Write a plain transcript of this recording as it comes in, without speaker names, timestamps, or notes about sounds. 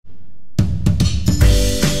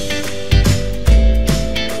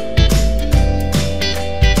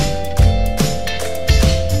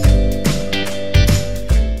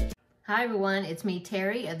everyone. It's me,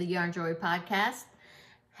 Terry, of the Yarn Joy Podcast.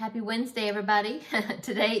 Happy Wednesday, everybody.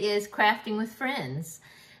 Today is Crafting with Friends.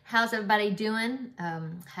 How's everybody doing?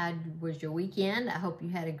 How was your weekend? I hope you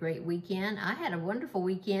had a great weekend. I had a wonderful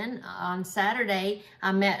weekend. On Saturday,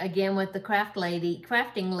 I met again with the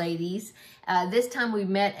crafting ladies. This time we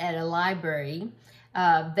met at a library.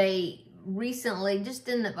 They recently, just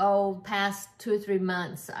in the past 2 or 3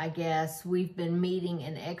 months, I guess, we've been meeting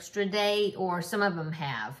an extra day, or some of them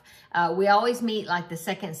have. We always meet like the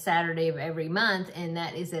second Saturday of every month, and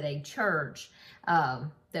that is at a church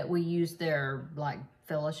that we use their like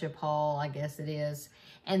fellowship hall, I guess it is.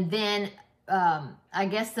 And then I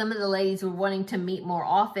guess some of the ladies were wanting to meet more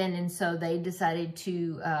often, and so they decided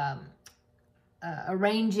to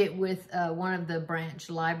arrange it with one of the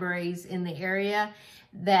branch libraries in the area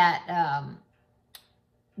that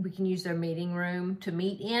we can use their meeting room to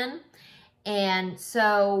meet in. And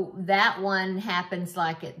so that one happens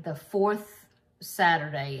like at the 4th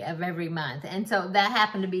Saturday of every month. And so that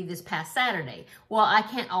happened to be this past Saturday. Well, I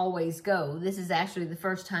can't always go. This is actually the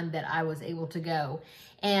first time that I was able to go.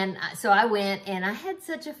 And so I went, and I had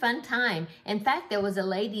such a fun time. In fact, there was a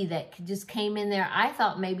lady that just came in there. I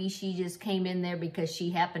thought maybe she just came in there because she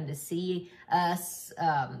happened to see us,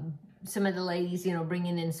 some of the ladies, you know,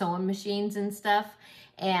 bringing in sewing machines and stuff.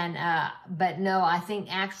 And, but no, I think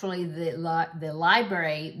actually the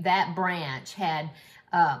library, that branch had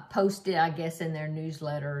posted, I guess, in their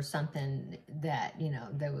newsletter or something that, you know,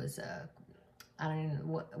 there was a, I don't even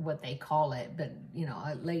know what they call it, but, you know,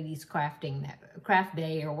 a ladies craft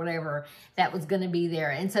day or whatever that was going to be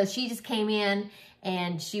there. And so she just came in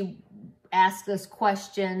and she asked us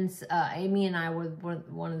questions. Amy and I were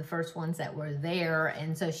one of the first ones that were there.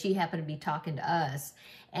 And so she happened to be talking to us.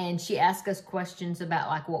 And she asked us questions about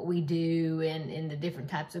like what we do and the different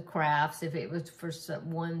types of crafts, if it was for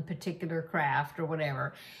one particular craft or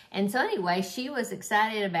whatever. And so anyway, she was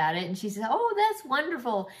excited about it. And she said, "Oh, that's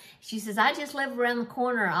wonderful." She says, "I just live around the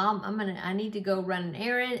corner. I need to go run an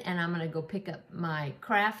errand, and I'm going to go pick up my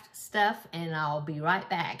craft stuff, and I'll be right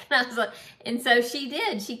back." And I was like, and so she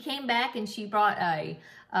did. She came back and she brought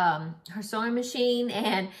her sewing machine,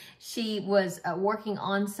 and she was working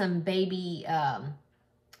on some baby,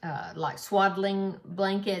 like swaddling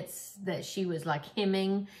blankets that she was like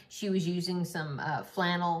hemming. She was using some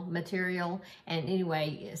flannel material, and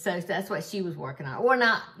anyway, so that's what she was working on. Or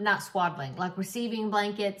not swaddling, like receiving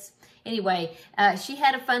blankets. Anyway, she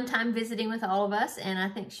had a fun time visiting with all of us, and I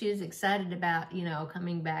think she was excited about, you know,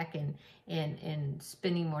 coming back and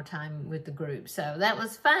spending more time with the group. So that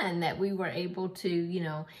was fun that we were able to, you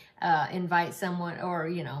know, invite someone, or,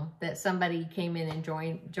 you know, that somebody came in and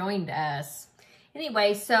joined us.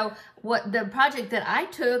 Anyway, so what the project that I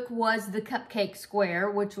took was the cupcake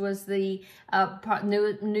square, which was the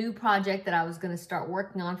new project that I was going to start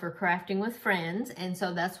working on for Crafting with Friends. And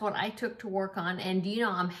so that's what I took to work on. And you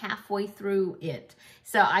know, I'm halfway through it.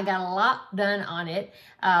 So I got a lot done on it.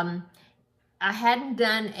 I hadn't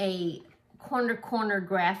done a corner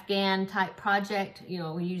Grafgan type project, you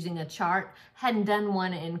know, using a chart. Hadn't done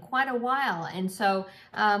one in quite a while, and so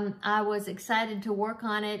I was excited to work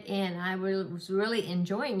on it, and I was really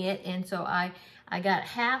enjoying it. And so I got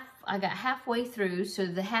halfway through, so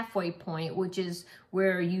the halfway point, which is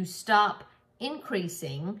where you stop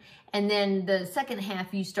increasing, and then the second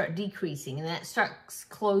half you start decreasing, and that starts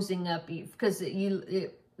closing up because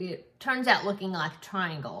it turns out looking like a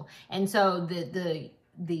triangle. And so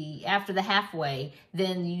after the halfway,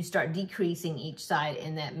 then you start decreasing each side,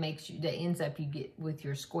 and that ends up you get with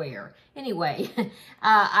your square. Anyway,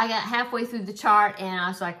 I got halfway through the chart, and I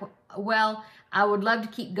was like, well, I would love to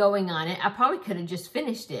keep going on it. I probably could have just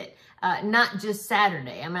finished it, not just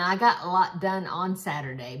Saturday. I mean, I got a lot done on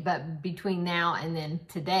Saturday, but between now and then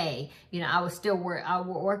today, you know, I was still I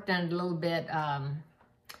worked on it a little bit on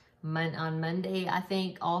Monday, I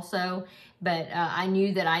think, also. But I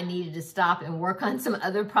knew that I needed to stop and work on some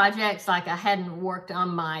other projects. Like I hadn't worked on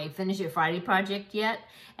my Finish It Friday project yet.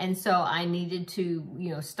 And so I needed to, you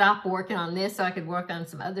know, stop working on this so I could work on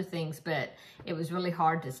some other things. But it was really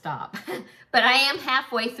hard to stop. But I am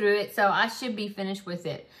halfway through it, so I should be finished with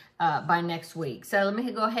it by next week. So let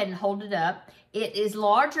me go ahead and hold it up. It is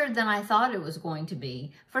larger than I thought it was going to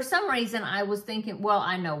be. For some reason, I was thinking, well,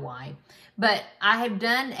 I know why. But I have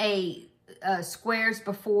done squares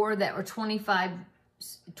before that were 25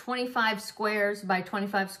 squares by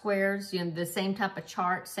 25 squares, you know, the same type of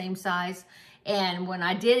chart, same size. And when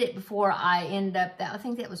I did it before, I ended up, I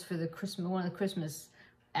think that was for the one of the Christmas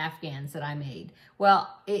Afghans that I made. Well,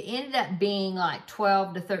 it ended up being like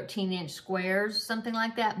 12 to 13 inch squares, something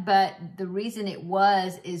like that. But the reason it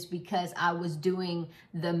was is because I was doing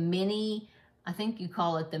the mini I think you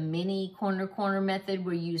call it the mini corner method,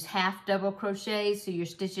 where you use half double crochet so your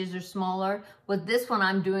stitches are smaller. With this one,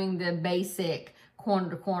 I'm doing the basic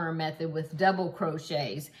corner method with double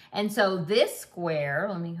crochets. And so this square,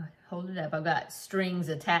 let me hold it up, I've got strings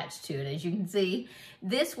attached to it, as you can see.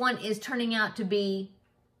 This one is turning out to be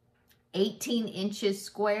 18 inches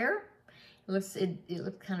square. It looks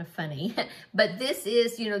kind of funny, but this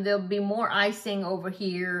is, you know, there'll be more icing over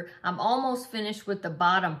here. I'm almost finished with the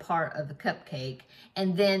bottom part of the cupcake.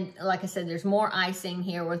 And then, like I said, there's more icing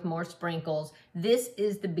here with more sprinkles. This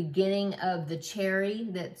is the beginning of the cherry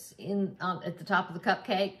that's at the top of the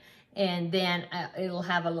cupcake. And then it'll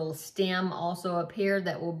have a little stem also up here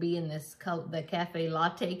that will be in this color, the cafe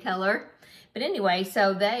latte color. But anyway,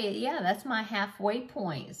 so that's my halfway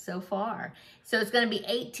point so far. So it's going to be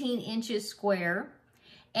 18 inches square.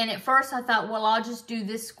 And at first I thought, well, I'll just do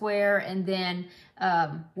this square and then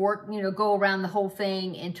go around the whole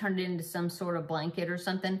thing and turn it into some sort of blanket or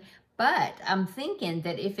something. But I'm thinking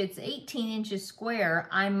that if it's 18 inches square,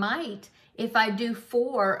 I might, if I do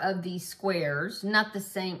 4 of these squares, not the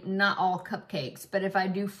same, not all cupcakes, but if I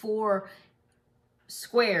do 4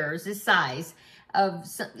 squares this size, of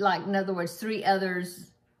like, in other words, 3 other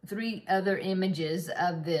images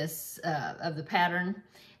of this of the pattern,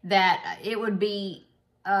 that it would be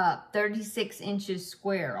 36 inches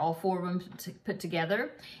square, all 4 of them put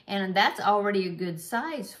together, and that's already a good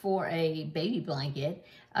size for a baby blanket.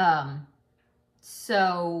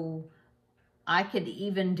 So I could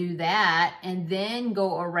even do that and then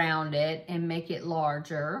go around it and make it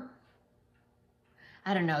larger.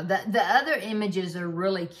 I don't know. The other images are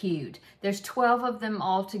really cute. There's 12 of them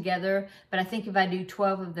all together, but I think if I do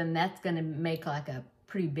 12 of them, that's going to make like a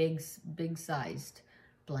pretty big sized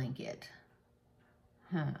blanket.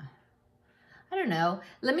 I don't know.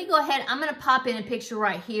 Let me go ahead. I'm going to pop in a picture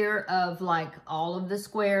right here of like all of the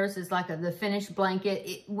squares. It's like the finished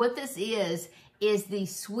blanket. What this is the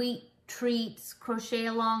Sweet Treats Crochet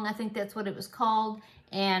Along. I think that's what it was called.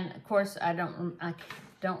 And of course, I don't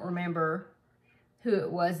remember who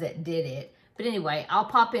it was that did it. But anyway, I'll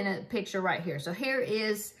pop in a picture right here. So here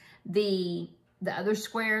is the other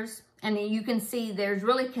squares. And you can see there's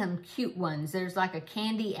really some cute ones. There's like a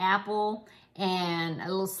candy apple and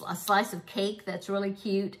a slice of cake that's really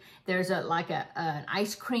cute. There's an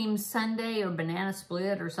ice cream sundae or banana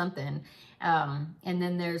split or something. And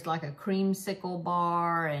then there's like a creamsicle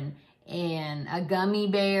bar and a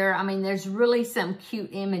gummy bear. I mean, there's really some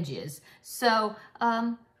cute images. So,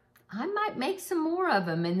 I might make some more of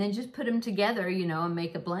them and then just put them together, you know, and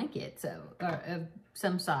make a blanket, of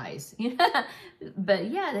some size. But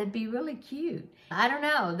yeah, that'd be really cute. I don't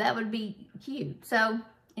know, that would be cute. So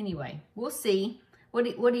anyway, we'll see. What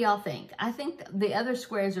do y'all think? I think the other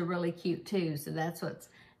squares are really cute too. So that's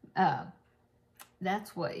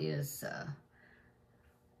what is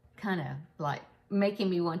kind of like making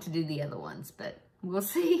me want to do the other ones, but we'll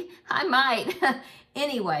see. I might.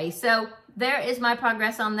 Anyway, so there is my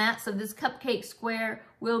progress on that. So this cupcake square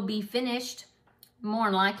will be finished, more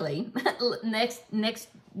than likely, next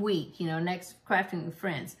week, you know, next Crafting with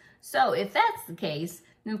Friends. So if that's the case,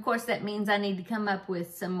 then of course that means I need to come up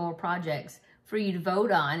with some more projects for you to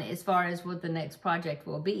vote on as far as what the next project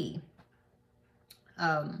will be.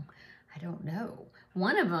 I don't know.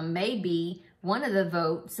 One of them may be, one of the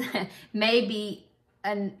votes may be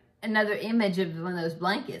another image of one of those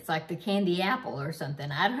blankets, like the candy apple or something.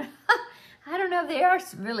 I don't know. They are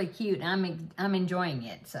really cute. I'm enjoying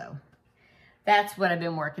it. So that's what I've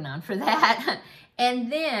been working on for that.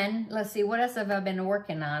 And then let's see, what else have I been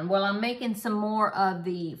working on? Well, I'm making some more of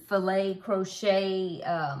the filet crochet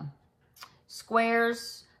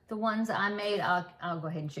squares. The ones I made, I'll go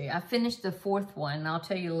ahead and show you. I finished the 4th one, and I'll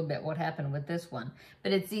tell you a little bit what happened with this one.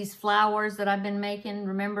 But it's these flowers that I've been making.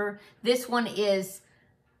 Remember, this one is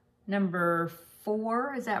number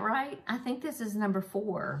 4, is that right? I think this is number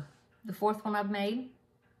 4. The 4th one I've made.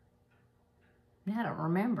 I don't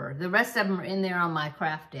remember. The rest of them are in there on my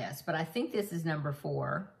craft desk, but I think this is number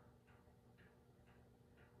 4.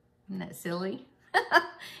 Isn't that silly?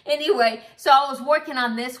 Anyway, so I was working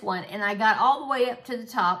on this one, and I got all the way up to the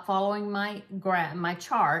top following my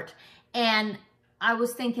chart, and I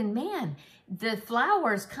was thinking, man, the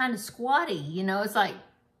flower's kind of squatty, you know, it's like,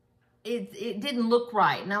 it didn't look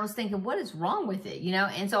right. And I was thinking, what is wrong with it, you know?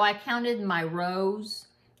 And so I counted my rows,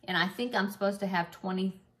 and I think I'm supposed to have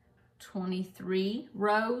 23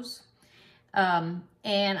 rows. And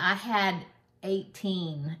I had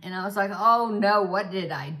 18. And I was like, oh no, what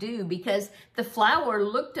did I do? Because the flower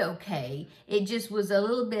looked okay. It just was a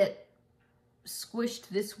little bit squished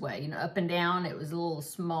this way, you know, up and down. It was a little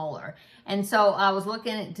smaller. And so I was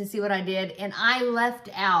looking to see what I did, and I left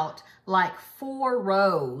out like 4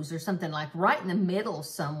 rows or something, like right in the middle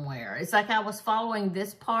somewhere. It's like I was following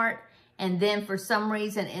this part, and then for some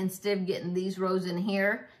reason, instead of getting these rows in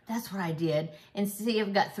here, that's what I did. And see,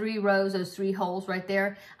 I've got 3 rows, those 3 holes right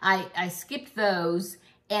there. I skipped those,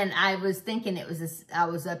 and I was thinking it was this, I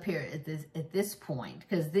was up here at this point,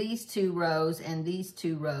 because these 2 rows and these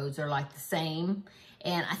 2 rows are like the same.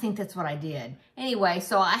 And I think that's what I did. Anyway,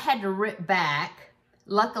 so I had to rip back.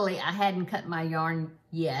 Luckily, I hadn't cut my yarn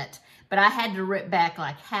yet, but I had to rip back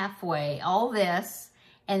like halfway, all this,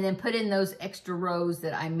 and then put in those extra rows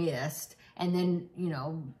that I missed, and then, you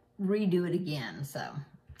know, redo it again. So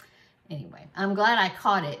anyway, I'm glad I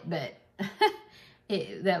caught it, but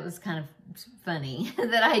that was kind of funny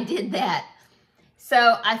that I did that.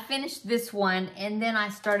 So I finished this one, and then I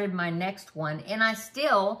started my next one, and I'm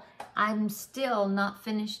still not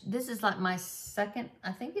finished. This is like my second,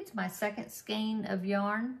 I think it's my second skein of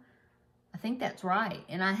yarn. I think that's right.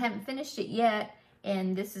 And I haven't finished it yet,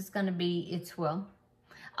 and this is going to be, well,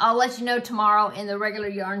 I'll let you know tomorrow in the regular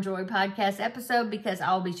Yarn Joy podcast episode, because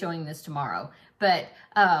I'll be showing this tomorrow. But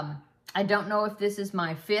I don't know if this is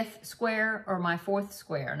my 5th square or my 4th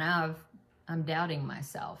square. Now I'm doubting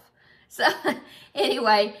myself. So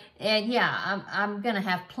anyway, and yeah, I'm going to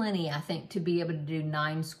have plenty, I think, to be able to do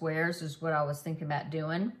 9 squares is what I was thinking about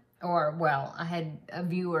doing. Or, well, I had a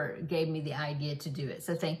viewer gave me the idea to do it.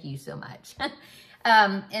 So thank you so much.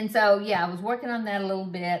 And so, yeah, I was working on that a little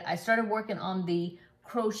bit. I started working on the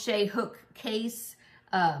crochet hook case,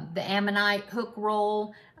 the Ammonite hook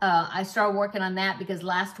roll. I started working on that because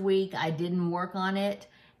last week I didn't work on it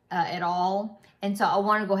at all. And so I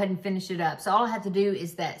want to go ahead and finish it up. So all I have to do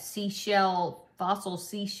is that seashell, fossil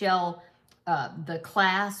seashell, the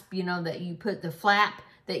clasp, you know, that you put the flap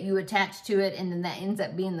that you attach to it, and then that ends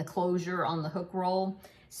up being the closure on the hook roll.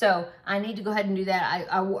 So I need to go ahead and do that.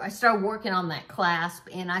 I started working on that clasp,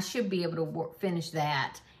 and I should be able to finish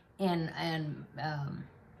that. And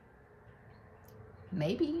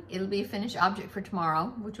maybe it'll be a finished object for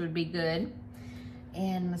tomorrow, which would be good.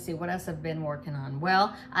 And let's see, what else I've been working on.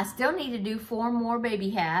 Well, I still need to do 4 more baby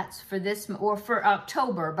hats for this, or for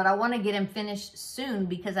October, but I want to get them finished soon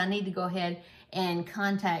because I need to go ahead and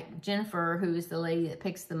contact Jennifer, who is the lady that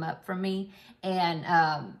picks them up for me, and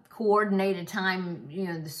coordinate a time, you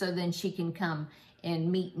know, so then she can come and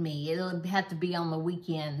meet me. It'll have to be on the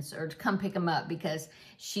weekends, or to come pick them up, because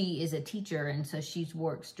she is a teacher, and so she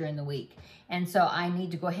works during the week. And so I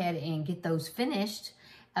need to go ahead and get those finished,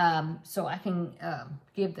 so I can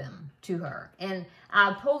give them to her. And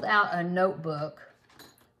I pulled out a notebook.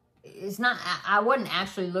 It's not, I wasn't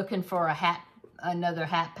actually looking for a hat, another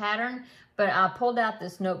hat pattern, but I pulled out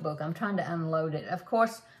this notebook. I'm trying to unload it. Of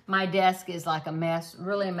course, my desk is like a mess,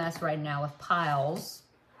 really a mess right now with piles.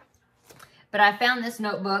 But I found this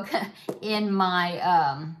notebook in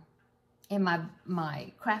my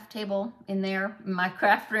my craft table in there, in my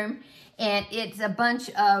craft room. And it's a bunch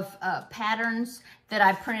of patterns that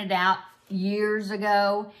I printed out years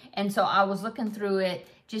ago. And so I was looking through it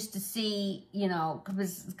just to see, you know,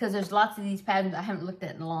 because there's lots of these patterns I haven't looked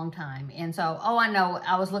at in a long time. And so, oh, I know,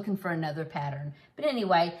 I was looking for another pattern. But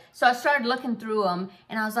anyway, so I started looking through them,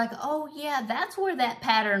 and I was like, oh, yeah, that's where that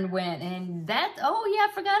pattern went. And that, oh, yeah,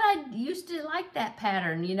 I forgot I used to like that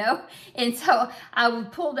pattern, you know. And so I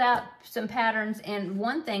pulled out some patterns, and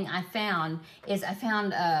one thing I found is I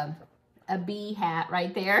found a bee hat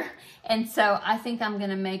right there. And so I think I'm going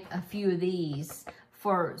to make a few of these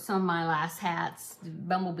for some of my last hats,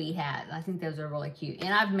 bumblebee hat. I think those are really cute.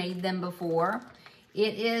 And I've made them before.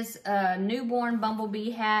 It is a newborn bumblebee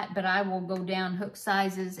hat, but I will go down hook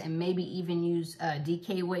sizes and maybe even use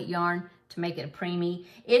DK weight yarn to make it a preemie.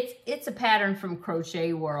 It's a pattern from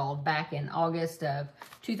Crochet World back in August of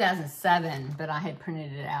 2007, but I had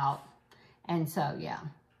printed it out. And so, yeah,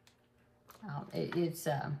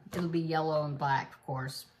 it'll be yellow and black, of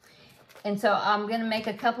course. And so I'm going to make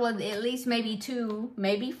a couple of, at least maybe 2,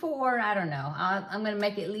 maybe 4, I don't know. I'm going to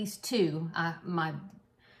make at least 2.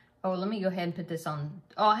 Oh, let me go ahead and put this on.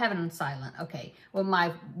 Oh, I have it on silent. Okay. Well,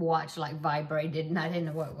 my watch like vibrated and I didn't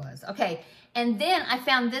know what it was. Okay. And then I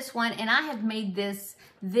found this one, and I have made this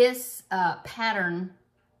pattern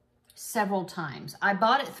several times. I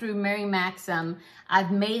bought it through Mary Maxim.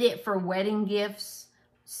 I've made it for wedding gifts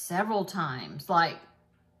several times. Like,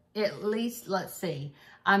 at least, let's see.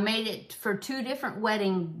 I made it for 2 different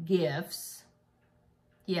wedding gifts.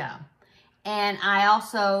 Yeah. And I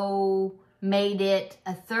also made it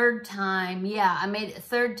a 3rd time. Yeah, I made it a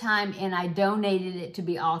 3rd time, and I donated it to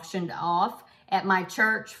be auctioned off. at my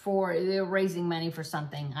church for, they're raising money for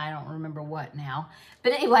something. I don't remember what now.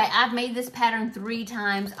 But anyway, I've made this pattern 3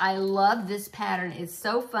 times. I love this pattern. It's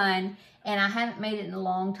so fun, and I haven't made it in a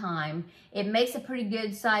long time. It makes a pretty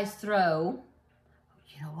good size throw.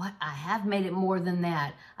 You know what? I have made it more than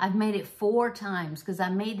that. I've made it 4 times because I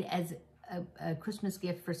made it as a Christmas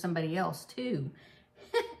gift for somebody else too.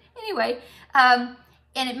 Anyway, and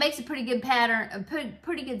it makes a pretty good pattern, a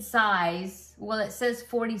pretty good size. Well, it says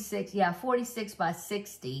 46, yeah, 46 by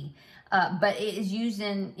 60. But it is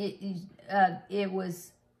using, it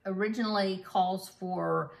was originally calls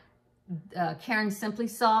for Caron Simply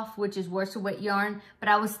Soft, which is worsted weight yarn. But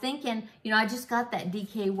I was thinking, you know, I just got that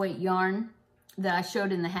DK weight yarn that I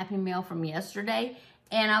showed in the Happy Mail from yesterday.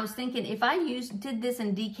 And I was thinking, if I did this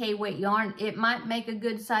in DK weight yarn, it might make a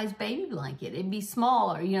good size baby blanket. It'd be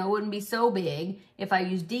smaller, you know, it wouldn't be so big if I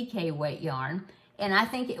used DK weight yarn. And I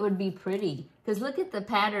think it would be pretty, because look at the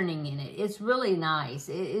patterning in it. It's really nice.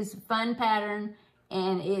 It is a fun pattern,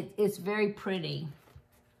 and it's very pretty.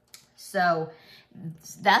 So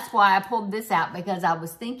that's why I pulled this out, because I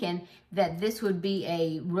was thinking that this would be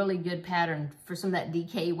a really good pattern for some of that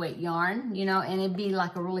DK weight yarn, you know, and it'd be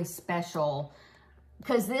like a really special,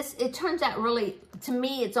 because this, it turns out really, to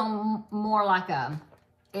me, it's on more like a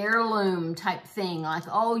heirloom type thing. Like,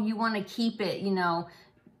 oh, you want to keep it, you know,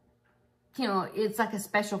 it's like a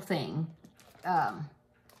special thing.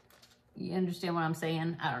 You understand what I'm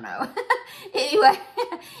saying? I don't know. Anyway,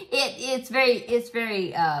 it's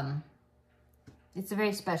a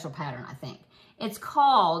very special pattern, I think. It's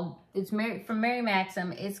called, from Mary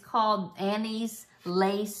Maxim, it's called Annie's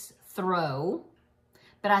Lace Throw.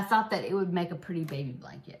 But I thought that it would make a pretty baby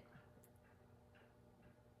blanket.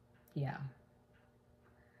 Yeah.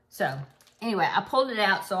 So, anyway, I pulled it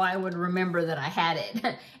out so I would remember that I had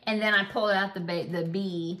it. And then I pulled out the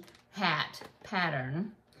bee hat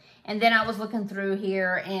pattern. And then I was looking through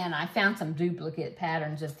here, and I found some duplicate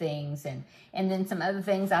patterns of things. And then some other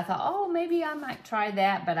things I thought, oh, maybe I might try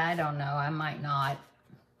that, but I don't know. I might not.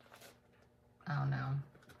 I don't know.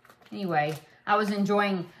 Anyway, I was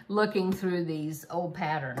enjoying looking through these old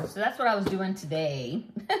patterns. So that's what I was doing today.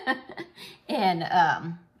 And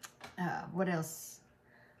what else?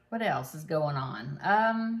 What else is going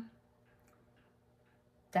on?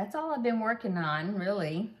 That's all I've been working on,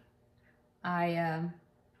 really.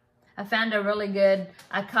 I found a really good,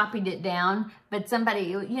 I copied it down, but somebody,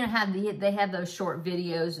 you know how they have those short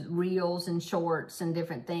videos, reels and shorts and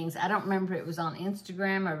different things. I don't remember if it was on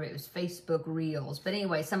Instagram or if it was Facebook Reels. But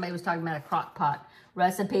anyway, somebody was talking about a crock pot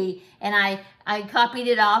recipe, and I copied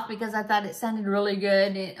it off because I thought it sounded really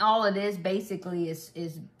good. And all it is basically is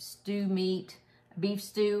stew meat, beef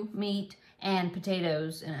stew meat, and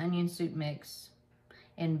potatoes and onion soup mix.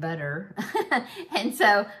 And butter. And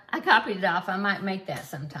so I copied it off. I might make that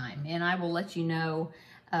sometime, and I will let you know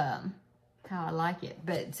how I like it.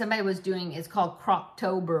 But somebody was doing, it's called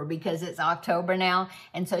Crocktober because it's October now,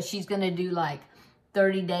 and so she's going to do like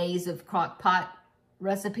 30 days of crock pot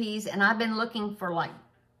recipes, and I've been looking for like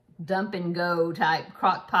dump and go type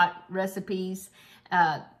crock pot recipes,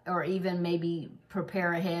 or even maybe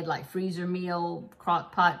prepare ahead like freezer meal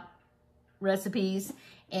crock pot recipes.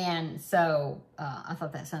 And so I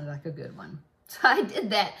thought that sounded like a good one. So I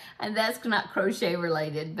did that, and that's not crochet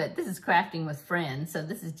related, but this is crafting with friends. So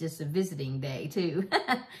this is just a visiting day too.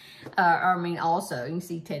 I mean, also, you can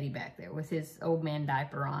see Teddy back there with his old man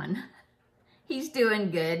diaper on. He's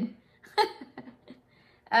doing good.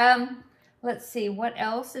 Let's see, what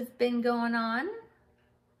else has been going on?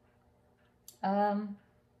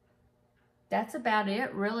 That's about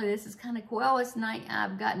it, really. This is kind of cool. Well, it's night.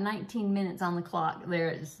 I've got 19 minutes on the clock. There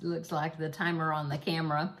it looks like the timer on the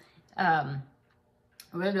camera. I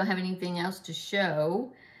really don't have anything else to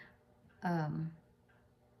show.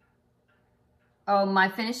 Oh, my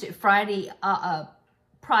Finish It Friday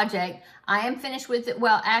project. I am finished with it.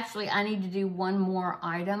 Well, actually, I need to do one more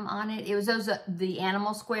item on it. It was the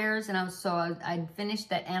animal squares, and I finished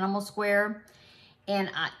that animal square.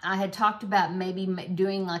 And I had talked about maybe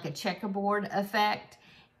doing like a checkerboard effect,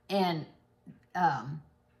 and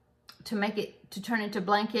to turn into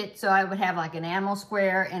blanket. So I would have like an animal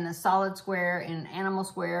square and a solid square and an animal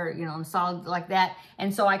square, you know, and solid like that.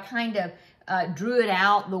 And so I kind of drew it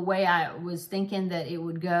out the way I was thinking that it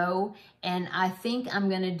would go. And I think I'm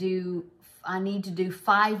going to I need to do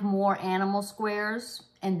 5 more animal squares,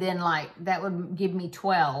 and then like that would give me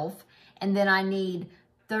 12. And then I need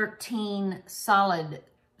 13 solid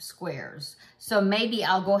squares. So maybe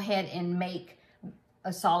I'll go ahead and make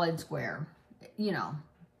a solid square, you know,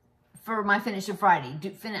 for my Finish It Friday.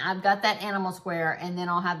 I've got that animal square, and then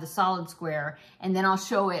I'll have the solid square, and then I'll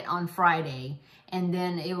show it on Friday, and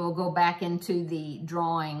then it will go back into the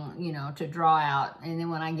drawing, you know, to draw out. And then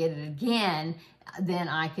when I get it again, then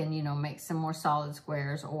I can, you know, make some more solid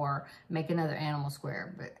squares or make another animal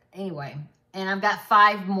square. But anyway, and I've got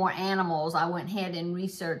 5 more animals. I went ahead and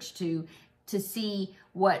researched to see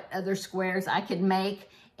what other squares I could make.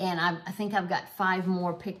 And I think I've got 5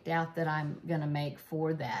 more picked out that I'm gonna make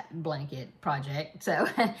for that blanket project. So,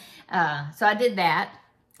 so I did that,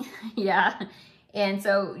 yeah. And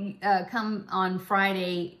so come on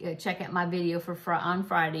Friday, check out my video on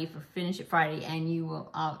Friday for Finish It Friday, and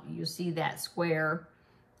you'll see that square,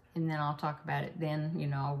 and then I'll talk about it then, you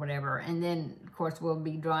know, or whatever. And then of course I'll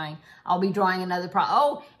be drawing another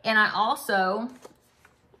oh, and I also.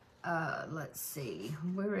 Let's see,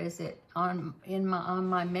 where is it? On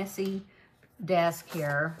my messy desk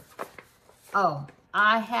here. Oh,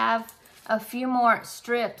 I have a few more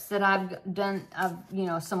strips that I've done of, you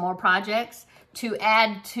know, some more projects to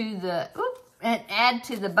add to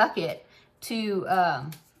the bucket to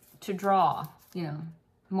draw, you know,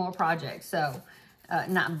 more projects. So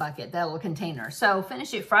not bucket, that little container. So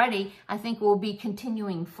Finish It Friday, I think we'll be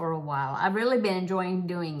continuing for a while. I've really been enjoying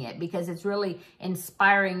doing it because it's really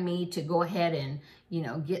inspiring me to go ahead and, you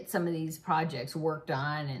know, get some of these projects worked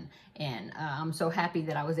on. And I'm so happy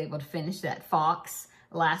that I was able to finish that fox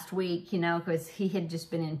last week, you know, because he had just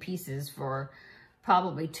been in pieces for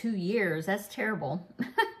probably 2 years. That's terrible.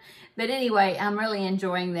 But anyway, I'm really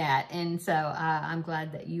enjoying that. And so I'm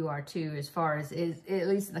glad that you are too, as far as at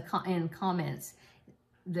least in comments.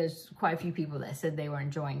 There's quite a few people that said they were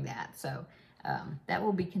enjoying that. So that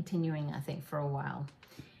will be continuing, I think, for a while.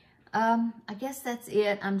 I guess that's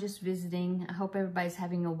it. I'm just visiting. I hope everybody's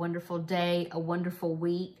having a wonderful day, a wonderful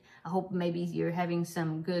week. I hope maybe you're having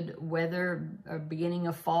some good weather or beginning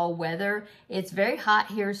of fall weather. It's very hot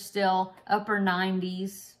here still, upper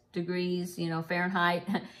 90s degrees, you know, Fahrenheit.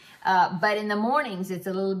 But in the mornings, it's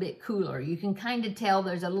a little bit cooler. You can kind of tell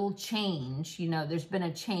there's a little change. You know, there's been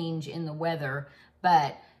a change in the weather,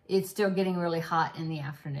 but it's still getting really hot in the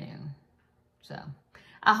afternoon. So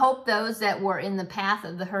I hope those that were in the path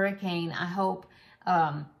of the hurricane, I hope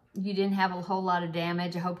you didn't have a whole lot of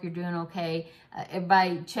damage. I hope you're doing okay.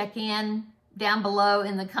 Everybody check in down below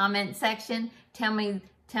in the comment section. Tell me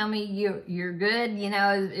you're good, you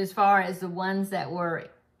know, as far as the ones that were,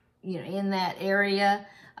 you know, in that area,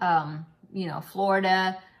 you know,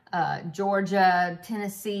 Florida, Georgia,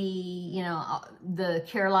 Tennessee, you know, the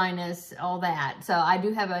Carolinas, all that. So I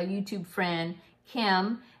do have a YouTube friend,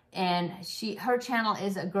 Kim, and her channel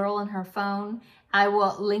is A Girl and Her Phone. I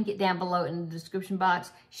will link it down below in the description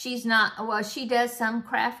box. She's not, well, she does some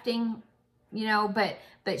crafting, you know,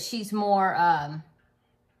 but she's more,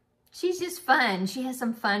 she's just fun. She has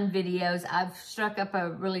some fun videos. I've struck up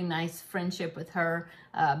a really nice friendship with her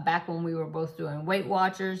back when we were both doing Weight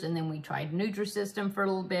Watchers, and then we tried Nutrisystem for a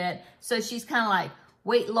little bit. So she's kind of like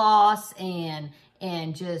weight loss and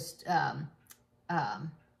just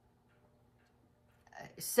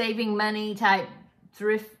saving money type,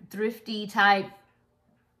 thrifty type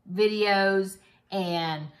videos,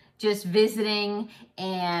 and just visiting.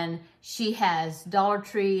 And she has Dollar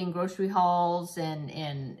Tree and grocery hauls and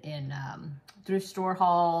thrift store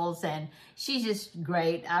hauls, and she's just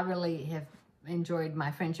great. I really have enjoyed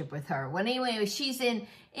my friendship with her. Well, anyway, she is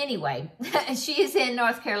in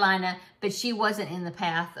North Carolina, but she wasn't in the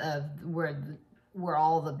path of where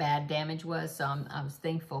all the bad damage was, so I was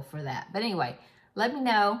thankful for that. But anyway, let me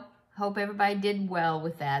know. Hope everybody did well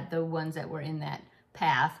with that, the ones that were in that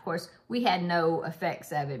path. Of course, we had no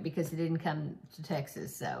effects of it because it didn't come to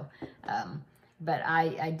Texas. So, but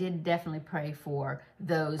I did definitely pray for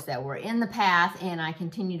those that were in the path, and I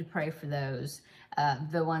continue to pray for those,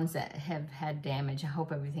 the ones that have had damage. I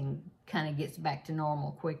hope everything kind of gets back to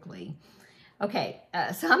normal quickly. Okay,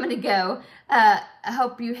 so I'm going to go. I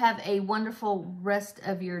hope you have a wonderful rest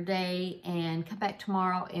of your day, and come back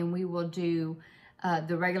tomorrow and we will do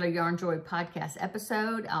the regular Yarn Joy podcast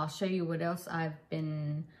episode. I'll show you what else I've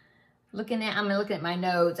been looking at. I'm looking at my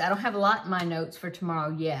notes. I don't have a lot in my notes for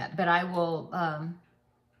tomorrow yet, but I will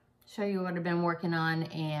show you what I've been working on,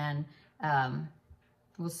 and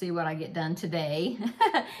we'll see what I get done today.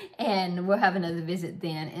 And we'll have another visit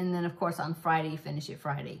then. And then, of course, on Friday, Finish It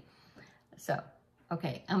Friday. So,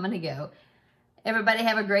 okay, I'm going to go. Everybody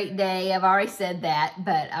have a great day. I've already said that,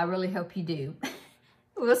 but I really hope you do.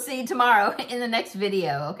 We'll see you tomorrow in the next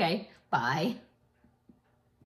video, okay? Bye.